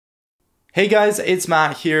Hey guys, it's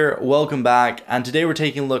Matt here, welcome back, and today we're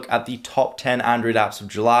taking a look at the top 10 Android apps of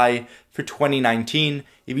July for 2019.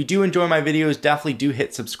 If you do enjoy my videos, definitely do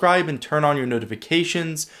hit subscribe and turn on your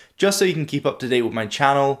notifications just so you can keep up to date with my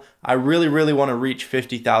channel. I really want to reach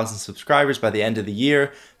 50,000 subscribers by the end of the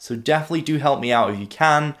year, so definitely do help me out if you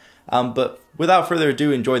can. But without further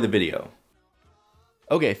ado, enjoy the video.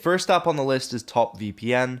 Okay, first up on the list is Top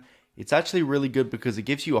VPN. It's actually really good because it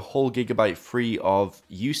gives you a whole gigabyte free of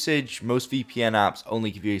usage. Most VPN apps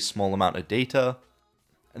only give you a small amount of data.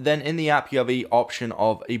 And then in the app you have an option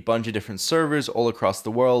of a bunch of different servers all across the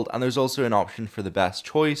world, and there's also an option for the best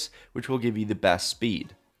choice, which will give you the best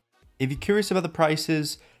speed. If you're curious about the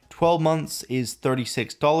prices, 12 months is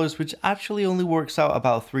 $36, which actually only works out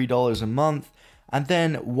about $3 a month. And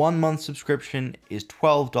then 1 month subscription is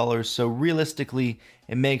 $12, so realistically,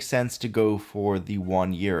 it makes sense to go for the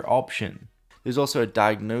 1 year option. There's also a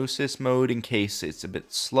diagnosis mode in case it's a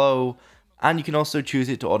bit slow, and you can also choose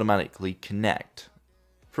it to automatically connect.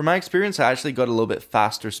 From my experience, I actually got a little bit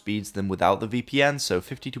faster speeds than without the VPN, so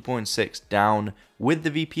 52.6 down with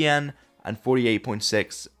the VPN and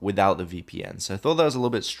 48.6 without the VPN. So I thought that was a little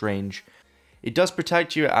bit strange. It does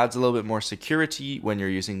protect you, it adds a little bit more security when you're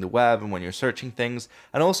using the web and when you're searching things,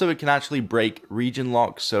 and also it can actually break region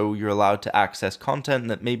lock, so you're allowed to access content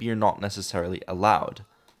that maybe you're not necessarily allowed.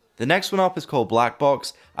 The next one up is called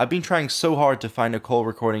Blackbox. I've been trying so hard to find a call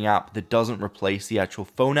recording app that doesn't replace the actual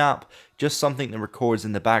phone app, just something that records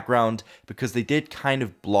in the background, because they did kind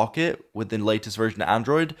of block it with the latest version of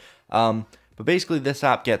Android, but basically this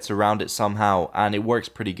app gets around it somehow, and it works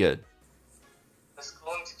pretty good.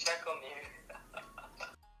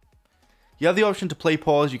 You have the option to play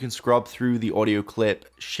pause, you can scrub through the audio clip,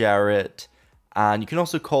 share it, and you can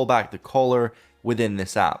also call back the caller within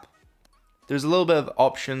this app. There's a little bit of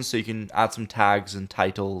options, so you can add some tags and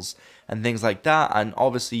titles and things like that, and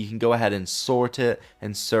obviously you can go ahead and sort it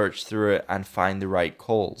and search through it and find the right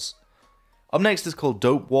calls. Up next is called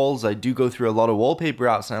DopeWalls. I do go through a lot of wallpaper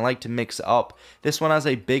apps and I like to mix it up. This one has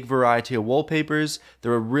a big variety of wallpapers.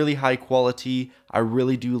 They're a really high quality. I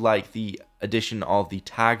really do like the addition of the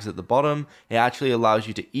tags at the bottom. It actually allows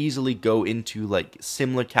you to easily go into like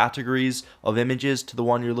similar categories of images to the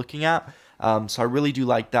one you're looking at. So I really do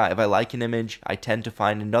like that. If I like an image, I tend to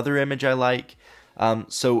find another image I like.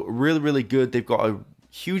 So really good. They've got a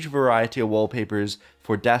huge variety of wallpapers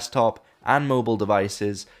for desktop and mobile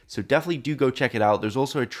devices, so definitely do go check it out. There's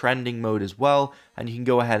also a trending mode as well, and you can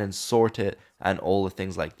go ahead and sort it and all the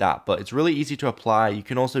things like that, but it's really easy to apply. You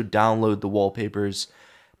can also download the wallpapers,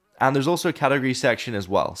 and there's also a category section as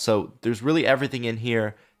well, so there's really everything in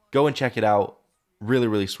here. Go and check it out.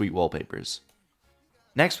 Really sweet wallpapers.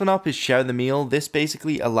 Next one up is Share the Meal. This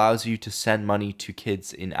basically allows you to send money to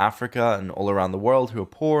kids in Africa and all around the world who are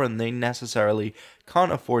poor and they necessarily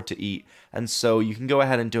can't afford to eat. And so you can go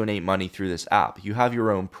ahead and donate money through this app. You have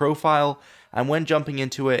your own profile, and when jumping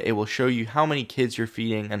into it, it will show you how many kids you're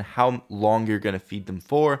feeding and how long you're going to feed them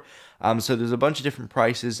for. So there's a bunch of different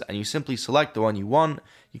prices, and you simply select the one you want.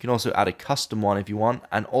 You can also add a custom one if you want,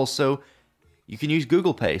 and also you can use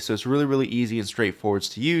Google Pay. So it's really easy and straightforward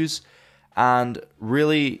to use. And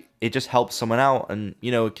really, it just helps someone out, and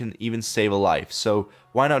it can even save a life. So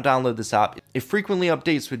why not download this app? It frequently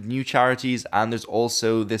updates with new charities, and there's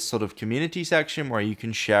also this sort of community section where you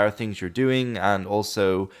can share things you're doing and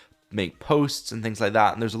also make posts and things like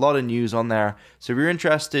that. And there's a lot of news on there. So if you're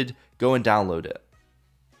interested, go and download it.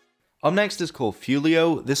 Up next is called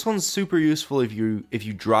Fuelio. This one's super useful if you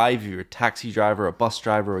drive, if you're a taxi driver, a bus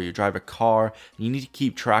driver, or you drive a car, and you need to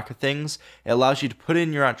keep track of things. It allows you to put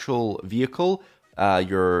in your actual vehicle,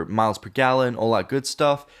 your miles per gallon, all that good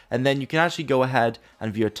stuff, and then you can actually go ahead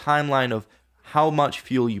and view a timeline of how much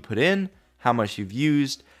fuel you put in, how much you've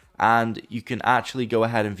used, and you can actually go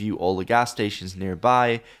ahead and view all the gas stations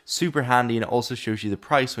nearby. Super handy, and it also shows you the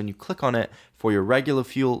price when you click on it for your regular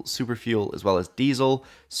fuel, super fuel, as well as diesel.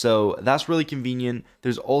 So that's really convenient.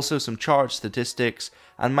 There's also some charge statistics,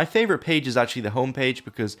 and my favorite page is actually the home page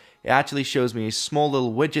because it actually shows me a small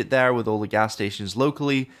little widget there with all the gas stations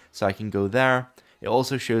locally, so I can go there. It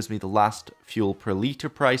also shows me the last fuel per liter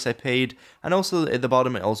price I paid, and also at the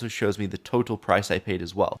bottom it also shows me the total price I paid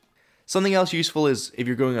as well. Something else useful is if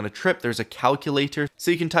you're going on a trip, there's a calculator,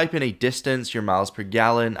 so you can type in a distance, your miles per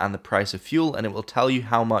gallon, and the price of fuel, and it will tell you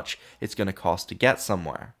how much it's going to cost to get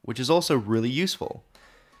somewhere, which is also really useful.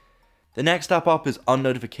 The next app up is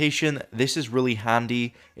Unnotification. This is really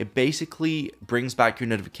handy. It basically brings back your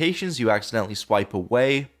notifications you accidentally swipe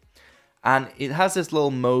away, and it has this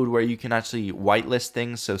little mode where you can actually whitelist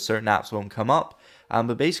things so certain apps won't come up.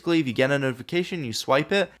 But basically, if you get a notification, you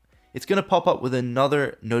swipe it, it's going to pop up with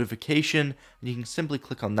another notification, and you can simply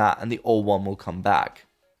click on that and the old one will come back.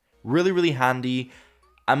 Really, really handy.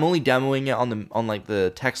 I'm only demoing it on like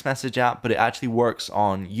the text message app, but it actually works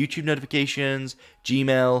on YouTube notifications,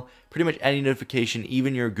 Gmail, pretty much any notification,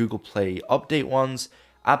 even your Google Play update ones,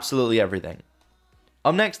 absolutely everything.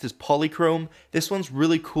 Up next is PolyChrome. This one's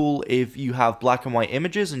really cool if you have black and white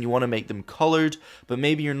images and you want to make them colored, but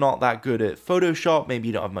maybe you're not that good at Photoshop, maybe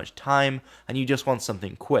you don't have much time, and you just want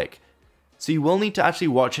something quick. So you will need to actually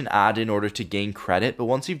watch an ad in order to gain credit, but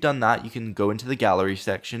once you've done that, you can go into the gallery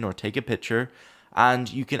section or take a picture,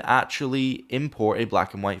 and you can actually import a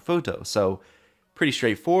black and white photo. So pretty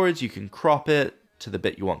straightforward. You can crop it to the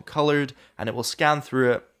bit you want colored, and it will scan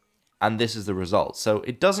through it, and this is the result. So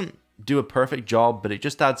it doesn't do a perfect job, but it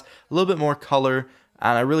just adds a little bit more color,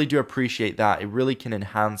 and I really do appreciate that. It really can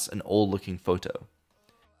enhance an old looking photo.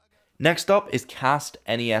 Next up is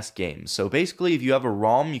CastNES games. So basically, if you have a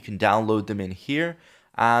ROM, you can download them in here,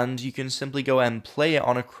 and you can simply go and play it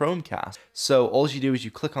on a Chromecast. So all you do is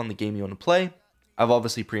you click on the game you want to play. I've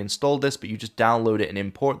obviously pre-installed this, but you just download it and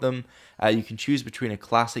import them. You can choose between a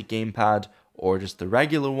classic gamepad or just the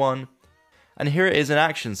regular one. And here it is in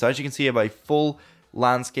action. So as you can see, I have a full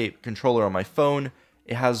landscape controller on my phone.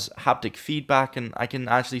 It has haptic feedback, and I can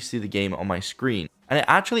actually see the game on my screen. And it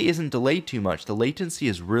actually isn't delayed too much. The latency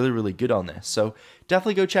is really, really good on this. So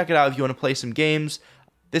definitely go check it out if you want to play some games.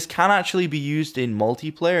 This can actually be used in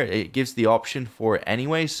multiplayer. It gives the option for it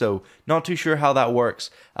anyway, so not too sure how that works,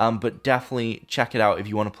 but definitely check it out if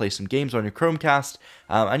you want to play some games on your Chromecast,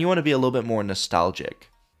 and you want to be a little bit more nostalgic.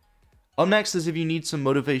 Up next is if you need some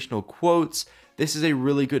motivational quotes. This is a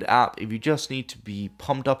really good app if you just need to be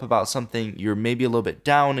pumped up about something, you're maybe a little bit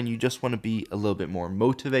down and you just want to be a little bit more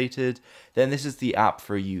motivated, then this is the app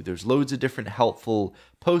for you. There's loads of different helpful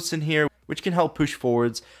posts in here which can help push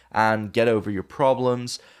forwards and get over your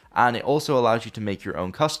problems, and it also allows you to make your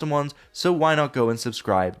own custom ones, so why not go and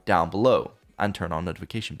subscribe down below and turn on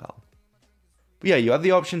notification bell. But yeah, you have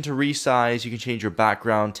the option to resize, you can change your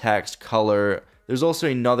background, text, color. There's also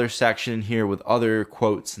another section in here with other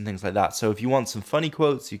quotes and things like that. So if you want some funny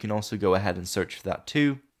quotes, you can also go ahead and search for that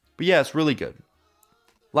too. But yeah, it's really good.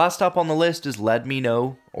 Last up on the list is Let Me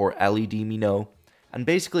Know, or LED Me Know. And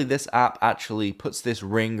basically this app actually puts this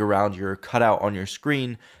ring around your cutout on your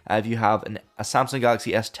screen if you have a Samsung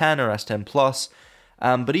Galaxy S10 or S10 Plus.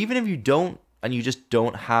 But even if you don't, and you just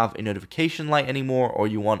don't have a notification light anymore, or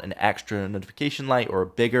you want an extra notification light or a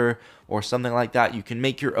bigger or something like that, you can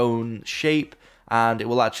make your own shape and it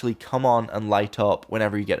will actually come on and light up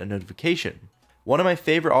whenever you get a notification. One of my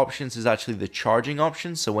favorite options is actually the charging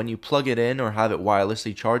option. So when you plug it in or have it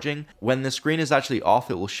wirelessly charging, when the screen is actually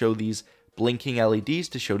off, it will show these blinking LEDs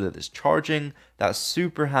to show that it's charging. That's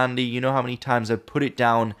super handy. You know how many times I've put it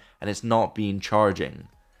down and it's not been charging.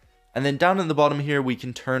 And then down at the bottom here, we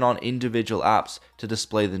can turn on individual apps to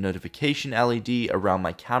display the notification LED around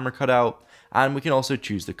my camera cutout, and we can also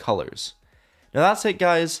choose the colors. Now that's it,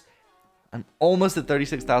 guys. I'm almost at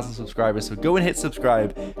 36,000 subscribers, so go and hit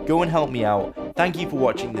subscribe, go and help me out. Thank you for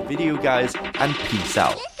watching the video, guys, and peace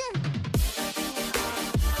out.